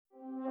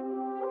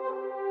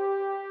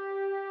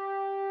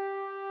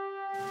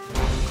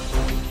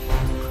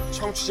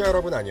청취자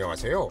여러분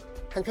안녕하세요.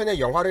 한 편의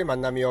영화를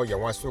만나며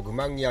영화 속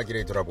음악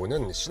이야기를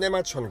들어보는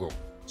시네마 천국.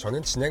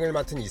 저는 진행을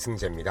맡은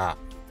이승재입니다.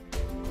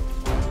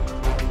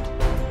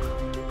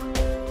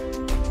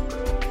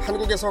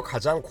 한국에서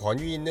가장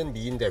권위 있는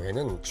미인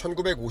대회는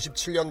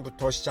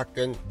 1957년부터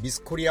시작된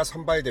미스 코리아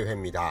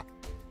선발대회입니다.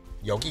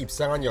 여기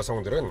입상한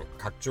여성들은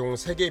각종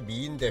세계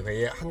미인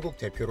대회에 한국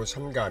대표로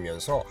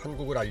참가하면서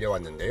한국을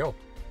알려왔는데요.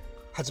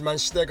 하지만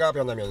시대가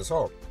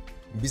변하면서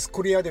미스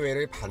코리아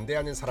대회를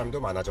반대하는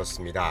사람도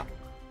많아졌습니다.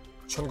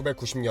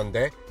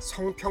 1990년대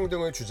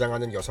성평등을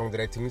주장하는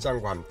여성들의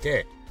등장과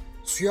함께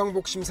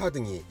수영복 심사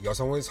등이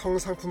여성을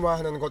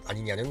성상품화하는 것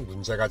아니냐는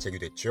문제가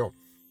제기됐죠.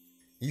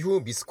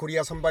 이후 미스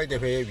코리아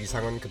선발대회의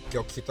위상은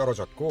급격히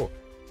떨어졌고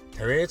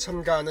대회에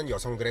참가하는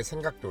여성들의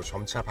생각도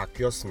점차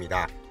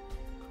바뀌었습니다.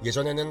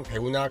 예전에는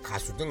배우나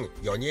가수 등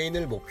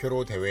연예인을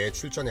목표로 대회에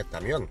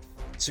출전했다면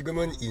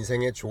지금은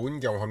인생의 좋은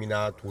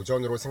경험이나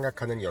도전으로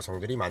생각하는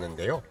여성들이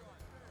많은데요.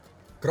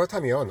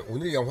 그렇다면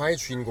오늘 영화의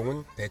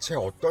주인공은 대체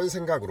어떤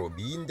생각으로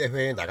미인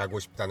대회에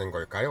나가고 싶다는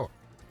걸까요?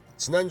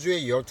 지난주에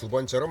이어 두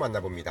번째로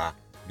만나봅니다.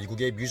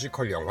 미국의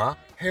뮤지컬 영화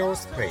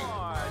헤어스프레이.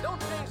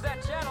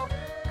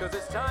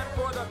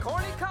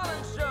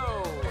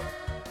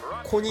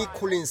 코니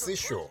콜린스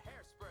쇼.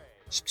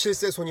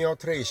 17세 소녀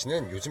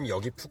트레이시는 요즘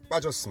여기 푹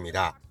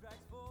빠졌습니다.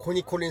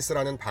 코니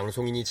콜린스라는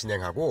방송인이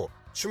진행하고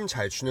춤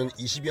잘 추는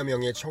 20여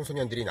명의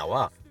청소년들이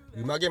나와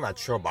음악에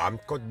맞춰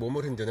마음껏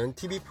몸을 흔드는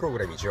TV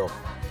프로그램이죠.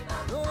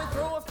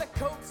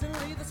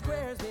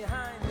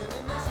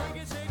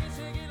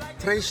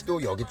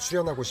 트레이시도 여기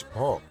출연하고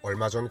싶어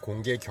얼마 전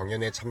공개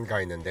경연에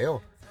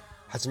참가했는데요.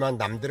 하지만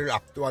남들을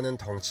압도하는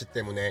덩치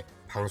때문에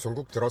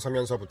방송국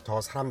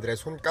들어서면서부터 사람들의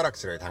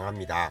손가락질을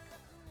당합니다.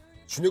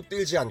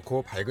 주눅들지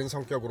않고 밝은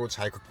성격으로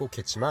잘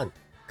극복했지만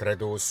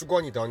그래도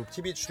수건이던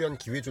TV 출연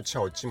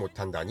기회조차 얻지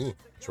못한다니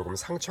조금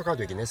상처가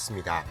되긴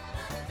했습니다.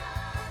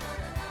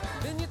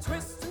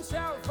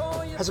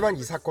 하지만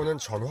이 사건은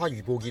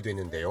전화위복이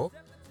되는데요.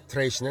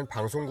 트레이시는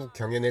방송국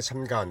경연에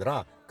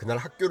참가하느라 그날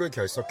학교를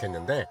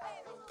결석했는데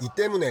이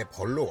때문에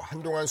벌로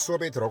한동안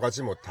수업에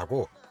들어가지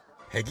못하고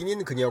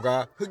백인인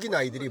그녀가 흑인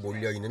아이들이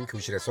몰려있는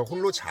교실에서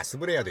홀로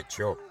자습을 해야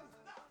됐죠.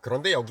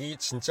 그런데 여기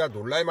진짜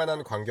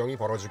놀랄만한 광경이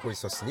벌어지고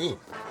있었으니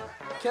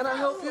Can I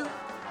help you?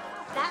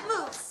 That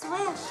moves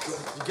swish.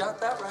 You got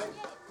that right.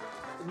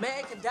 The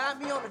man can dime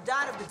me on a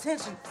dot of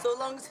detention so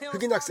long as he don't...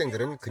 흑인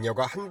학생들은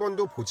그녀가 한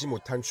번도 보지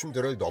못한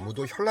춤들을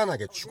너무도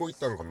현란하게 추고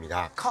있던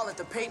겁니다. Call it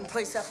the Peyton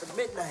Place after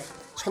midnight.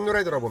 첫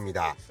노래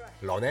들어봅니다.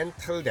 Run and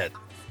Tell That.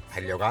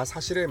 달려가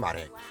사실을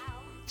말해.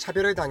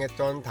 차별을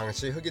당했던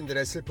당시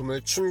흑인들의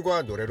슬픔을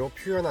춤과 노래로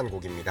표현한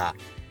곡입니다.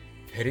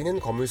 베리는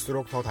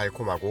검을수록 더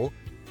달콤하고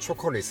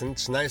초콜릿은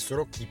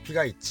진할수록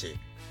깊이가 있지.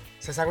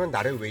 세상은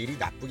나를 왜 이리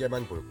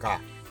나쁘게만 볼까?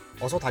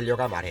 어서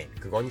달려가 말해.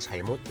 그건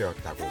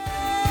잘못되었다고.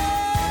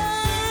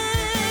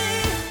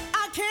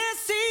 I can't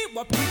see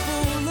what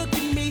people look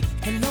at me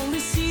and only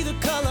see the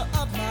color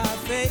of my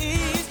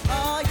face.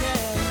 Oh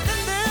yeah.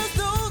 And there's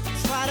those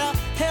who try to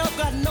help,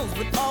 God knows,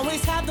 but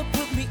always have to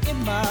put me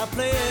in my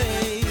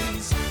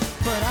place.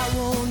 But I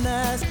won't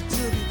ask you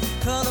to be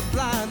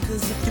colorblind,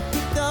 cause if you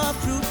pick the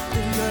fruit,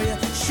 then girl you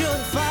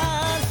should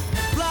find.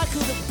 The blacker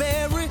the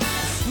berry, the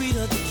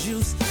sweeter the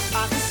juice.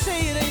 I can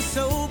say it ain't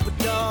so, but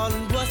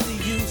darling, what's the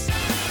use?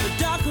 The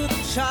darker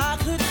the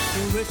chocolate,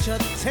 the richer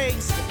the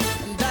taste.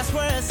 And that's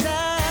where it's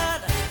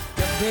at.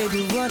 Yeah,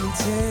 baby, run and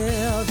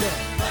tell that.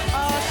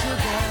 Oh,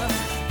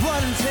 sugar,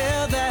 run and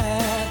tell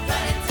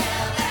that.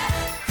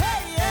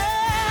 Hey,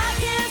 yeah, I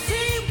can't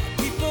see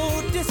why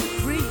people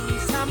disagree.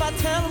 Each time I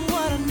tell them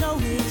what I know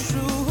is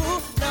true.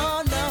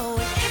 No, no,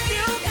 if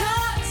you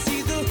can't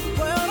see the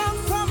world I'm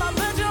from, I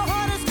bet your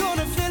heart is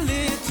gonna feel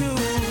it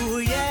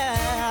too.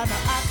 Yeah,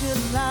 now I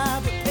could lie,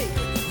 but hey,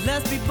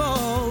 let's be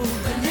bold.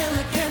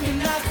 Vanilla can be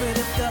nice, but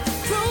if the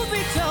truth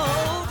be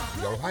told.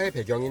 영화의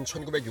배경인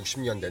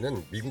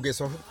 1960년대는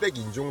미국에서 흑백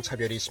인종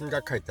차별이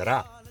심각할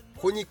때라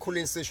코니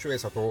콜린스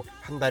쇼에서도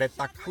한 달에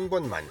딱 한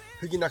번만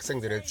흑인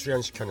학생들을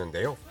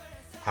출연시켰는데요.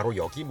 바로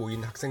여기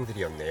모인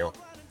학생들이었네요.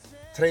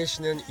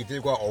 트레이시는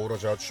이들과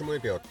어우러져 춤을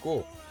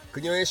배웠고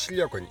그녀의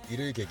실력은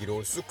이를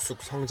계기로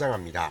쑥쑥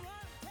성장합니다.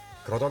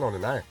 그러던 어느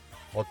날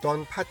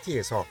어떤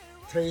파티에서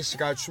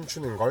트레이시가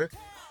춤추는 걸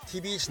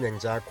TV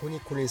진행자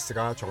코니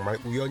콜린스가 정말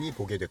우연히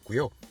보게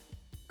됐고요.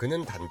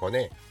 그는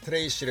단번에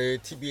트레이시를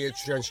TV에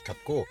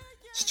출연시켰고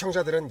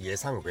시청자들은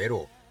예상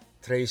외로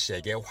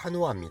트레이시에게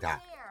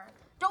환호합니다.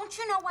 Don't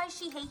you know why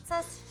she hates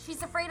us?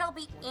 She's afraid I'll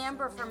be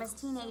Amber from his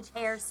teenage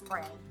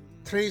hairspray.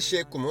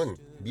 트레이시의 꿈은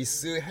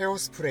미스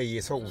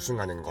헤어스프레이에서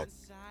우승하는 것.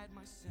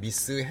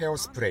 미스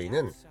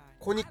헤어스프레이는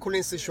코니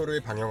콜린스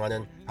쇼를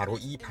방영하는 바로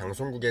이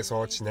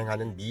방송국에서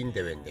진행하는 미인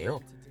대회인데요.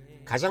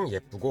 가장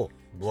예쁘고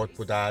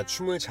무엇보다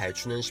춤을 잘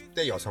추는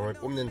 10대 여성을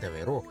뽑는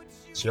대회로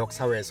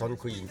지역사회에선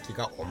그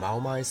인기가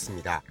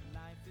어마어마했습니다.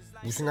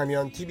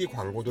 우승하면 TV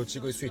광고도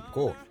찍을 수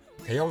있고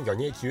대형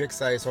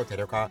연예기획사에서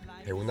데려가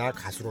배우나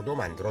가수로도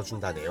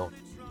만들어준다네요.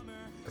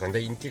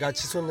 그런데 인기가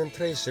치솟는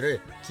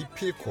트레이시를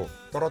기필코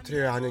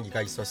떨어뜨려야 하는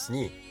이가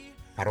있었으니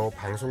바로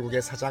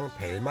방송국의 사장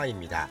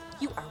벨마입니다.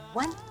 You are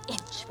 1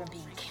 inch from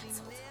being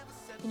canceled.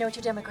 You know what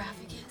your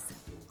demographic is?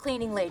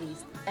 Cleaning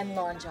ladies and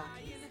lawn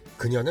jockeys.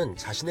 그녀는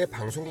자신의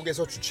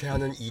방송국에서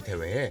주최하는 이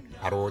대회에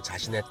바로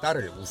자신의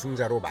딸을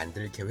우승자로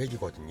만들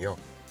계획이거든요.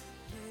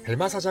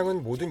 벨마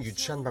사장은 모든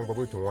유치한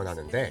방법을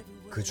동원하는데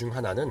그중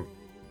하나는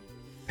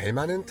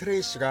벨마는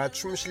트레이시가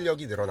춤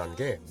실력이 늘어난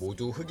게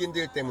모두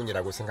흑인들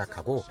때문이라고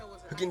생각하고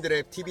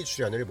흑인들의 TV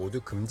출연을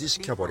모두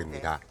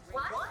금지시켜버립니다.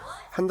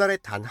 한 달에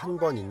단 한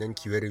번 있는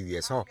기회를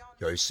위해서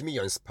열심히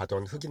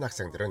연습하던 흑인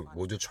학생들은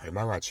모두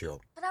절망하지요.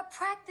 But I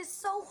practiced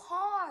so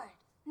hard.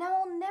 Now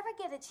I'll never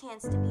get a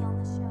chance to be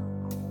on the show.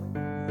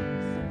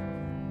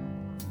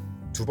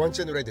 두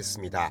번째 노래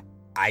듣습니다.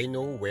 I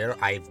know where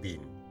I've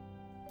been.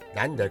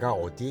 난 내가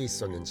어디에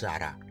있었는지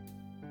알아.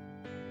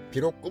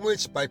 비록 꿈을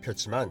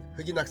짓밟혔지만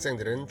흑인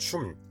학생들은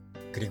춤,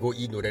 그리고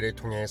이 노래를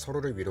통해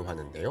서로를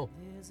위로하는데요.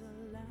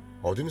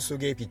 어둠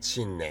속에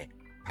빛이 있네.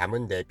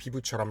 밤은 내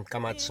피부처럼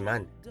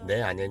까맣지만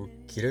내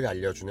안엔 길을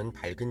알려주는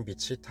밝은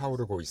빛이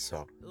타오르고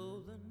있어.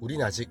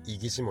 우린 아직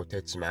이기지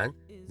못했지만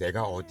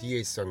내가 어디에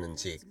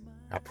있었는지,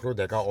 앞으로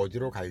내가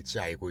어디로 갈지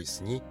알고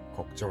있으니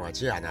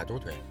걱정하지 않아도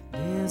돼.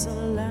 There's a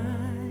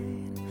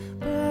light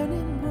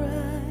burning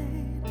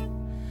bright,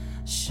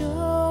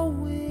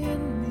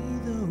 showing me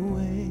the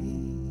way.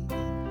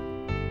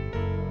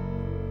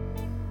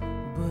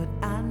 But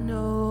I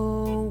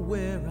know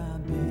where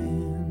I've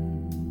been.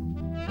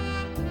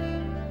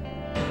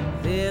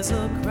 There's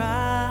a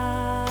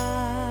cry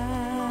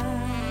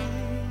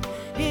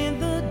in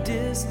the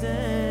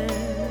distance.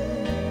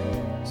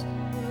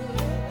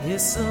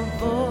 It's a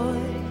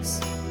voice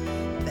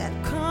that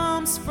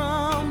comes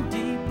from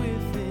deep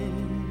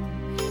within.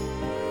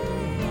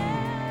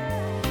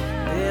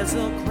 There's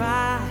a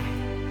cry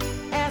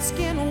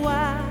asking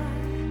why.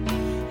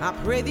 I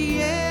pray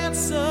the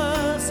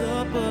answer's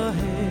up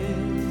ahead.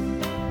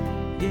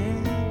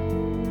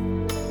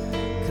 Yeah,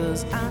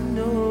 'cause I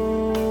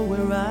know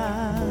where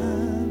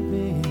I've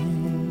been.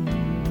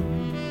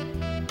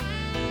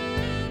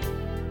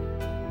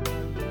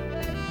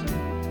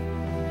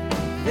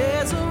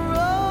 There's a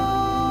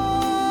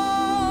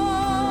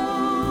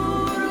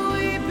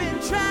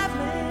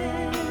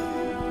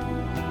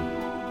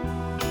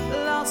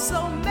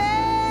so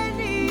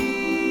many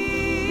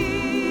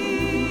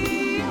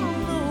on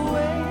the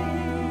way,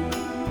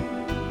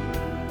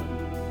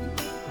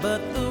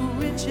 but the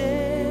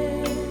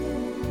riches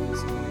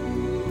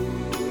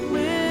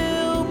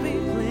will be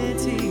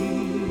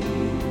plenty.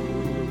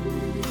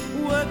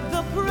 Worth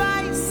the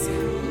price.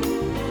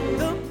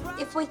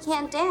 If we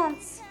can't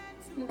dance,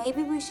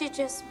 maybe we should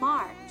just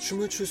march.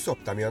 춤을 출 수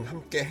없다면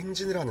함께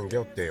행진을 하는 게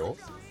어때요?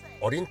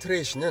 어린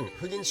트레이시는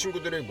흑인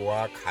친구들을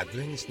모아 가두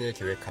행진을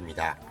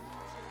계획합니다.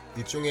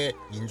 일종의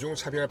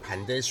인종차별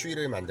반대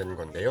시위를 만드는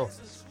건데요.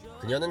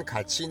 그녀는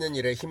가치 있는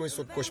일에 힘을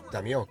쏟고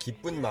싶다며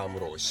기쁜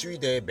마음으로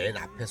시위대의 맨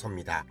앞에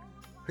섭니다.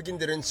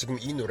 흑인들은 지금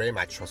이 노래에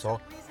맞춰서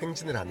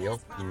행진을 하며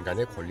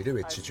인간의 권리를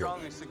외치죠.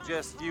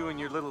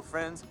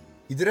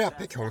 이들의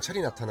앞에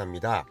경찰이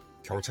나타납니다.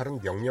 경찰은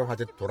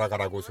명령하듯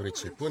돌아가라고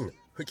소리칠 뿐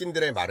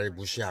흑인들의 말을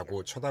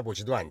무시하고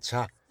쳐다보지도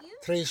않자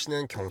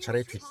트레이시는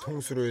경찰의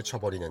뒤통수를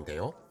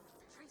쳐버리는데요.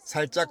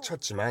 살짝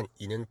쳤지만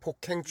이는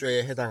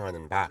폭행죄에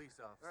해당하는 바,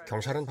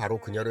 경찰은 바로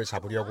그녀를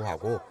잡으려고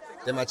하고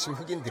때마침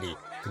흑인들이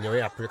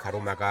그녀의 앞을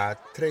가로막아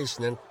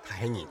트레이시는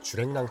다행히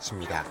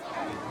줄행랑칩니다.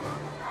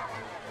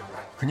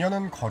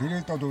 그녀는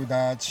거리를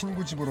떠돌다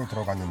친구 집으로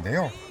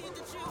들어갔는데요.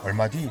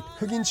 얼마 뒤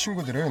흑인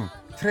친구들은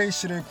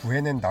트레이시를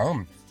구해낸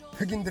다음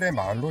흑인들의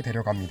마을로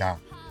데려갑니다.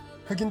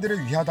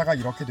 흑인들을 위하다가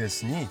이렇게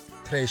됐으니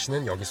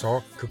트레이시는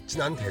여기서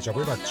극진한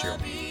대접을 받지요.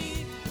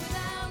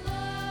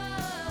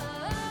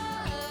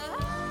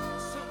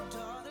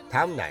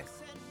 다음 날,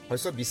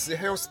 벌써 미스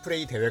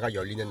헤어스프레이 대회가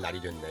열리는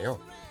날이 됐네요.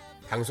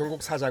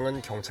 방송국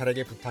사장은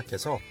경찰에게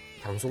부탁해서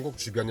방송국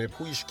주변을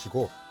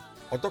포위시키고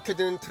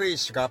어떻게든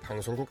트레이시가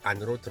방송국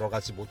안으로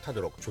들어가지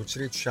못하도록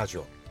조치를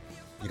취하죠.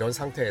 이런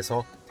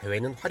상태에서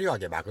대회는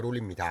화려하게 막을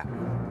올립니다.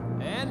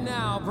 And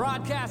now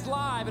broadcast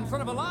live in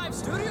front of a live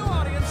studio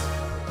audience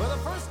for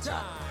the first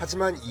time.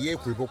 하지만 이에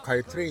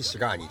굴복할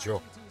트레이시가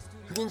아니죠.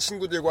 흑인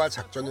친구들과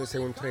작전을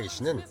세운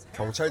트레이시는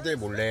경찰들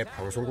몰래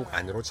방송국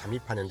안으로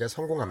잠입하는 데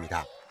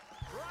성공합니다.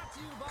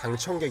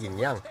 방청객인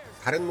양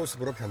다른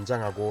모습으로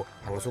변장하고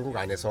방송국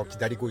안에서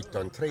기다리고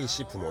있던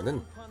트레이시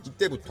부모는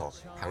이때부터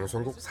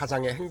방송국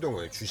사장의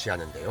행동을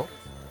주시하는데요.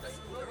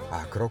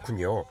 아,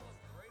 그렇군요.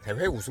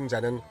 대회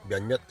우승자는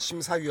몇몇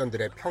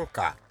심사위원들의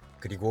평가,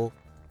 그리고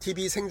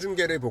TV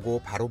생중계를 보고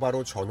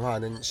바로바로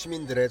전화하는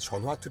시민들의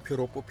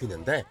전화투표로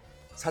뽑히는데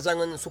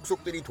사장은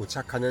속속들이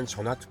도착하는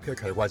전화투표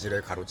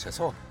결과지를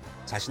가로채서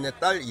자신의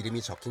딸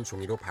이름이 적힌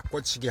종이로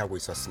바꿔치기 하고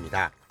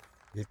있었습니다.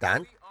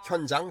 일단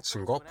현장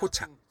증거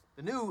포착.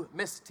 The new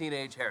Miss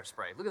Teenage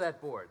Hairspray. Look at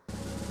that board.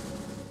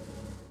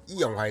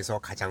 이 영화에서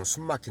가장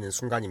숨막히는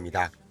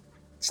순간입니다.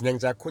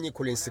 진행자 코니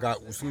콜린스가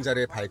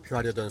우승자를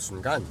발표하려던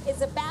순간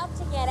Is about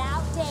to get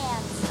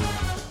outdanced.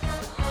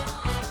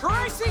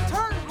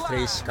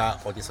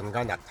 트레이시가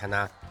어디선가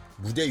나타나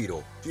무대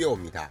위로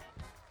뛰어옵니다.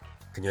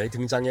 그녀의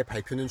등장에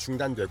발표는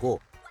중단되고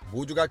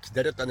모두가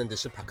기다렸다는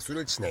듯이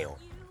박수를 치네요.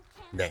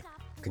 네,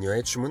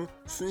 그녀의 춤은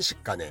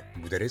순식간에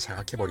무대를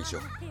장악해버리죠.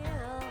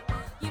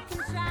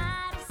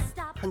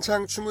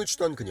 한창 춤을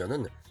추던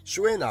그녀는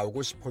쇼에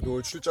나오고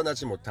싶어도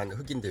출전하지 못한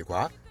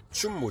흑인들과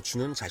춤 못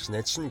추는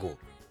자신의 친구,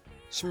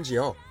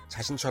 심지어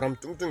자신처럼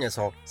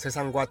뚱뚱해서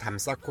세상과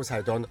담쌓고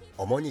살던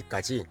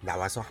어머니까지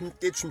나와서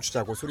함께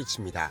춤추자고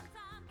소리칩니다.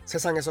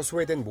 세상에서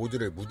소외된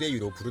모두를 무대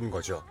위로 부른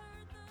거죠.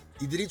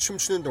 이들이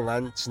춤추는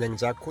동안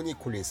진행자 코니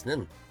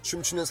콜린스는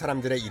춤추는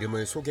사람들의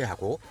이름을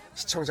소개하고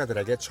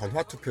시청자들에게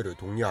전화 투표를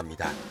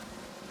독려합니다.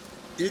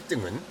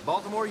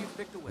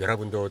 1등은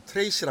여러분도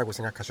트레이시라고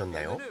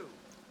생각하셨나요?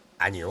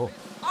 아니요.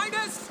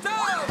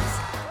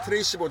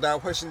 트레이시보다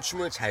훨씬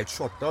춤을 잘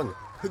추었던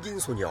흑인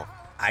소녀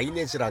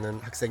아이네즈라는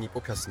학생이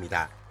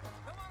뽑혔습니다.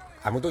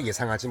 아무도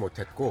예상하지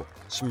못했고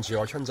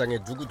심지어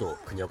현장의 누구도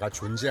그녀가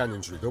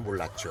존재하는 줄도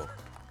몰랐죠.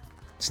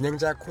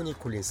 진행자 코니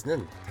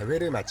콜린스는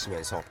대회를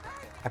마치면서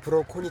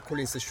앞으로 코니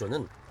콜린스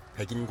쇼는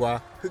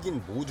백인과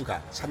흑인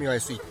모두가 참여할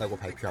수 있다고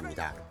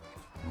발표합니다.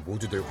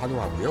 모두들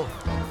환호하고요.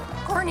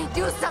 Courtney,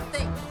 do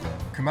something!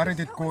 그 말을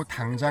듣고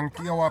당장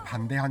뛰어와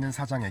반대하는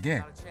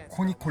사장에게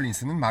코니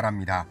콜린스는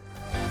말합니다.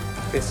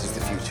 This is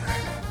the future.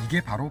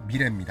 이게 바로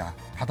미래입니다.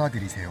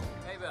 받아들이세요.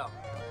 Hey, Bill.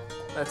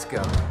 Let's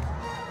go.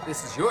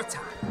 This is your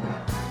time.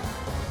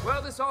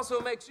 Well, this also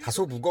makes you...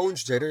 다소 무거운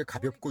주제를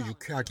가볍고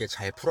유쾌하게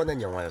잘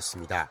풀어낸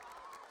영화였습니다.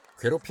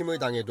 괴롭힘을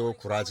당해도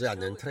굴하지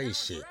않는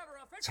트레이시.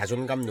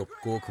 자존감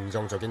높고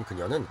긍정적인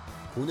그녀는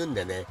보는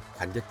내내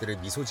관객들을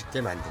미소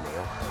짓게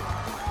만드네요.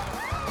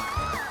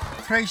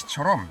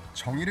 트레이시처럼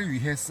정의를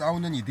위해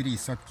싸우는 이들이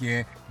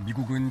있었기에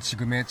미국은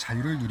지금의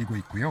자유를 누리고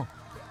있고요.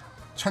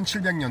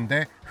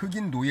 1700년대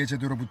흑인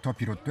노예제도로부터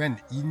비롯된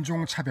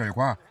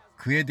인종차별과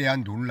그에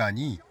대한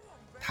논란이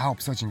다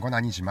없어진 건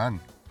아니지만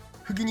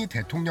흑인이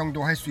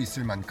대통령도 할 수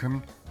있을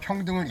만큼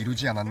평등을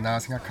이루지 않았나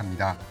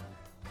생각합니다.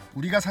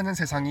 우리가 사는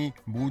세상이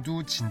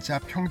모두 진짜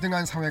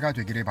평등한 사회가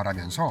되기를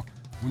바라면서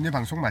오늘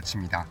방송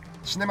마칩니다.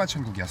 시네마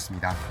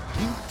천국이었습니다.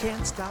 You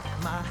can't stop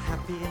my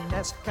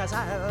happiness 'cause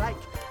I like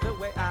the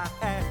way I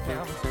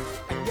am.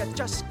 And you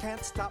just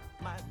can't stop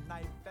my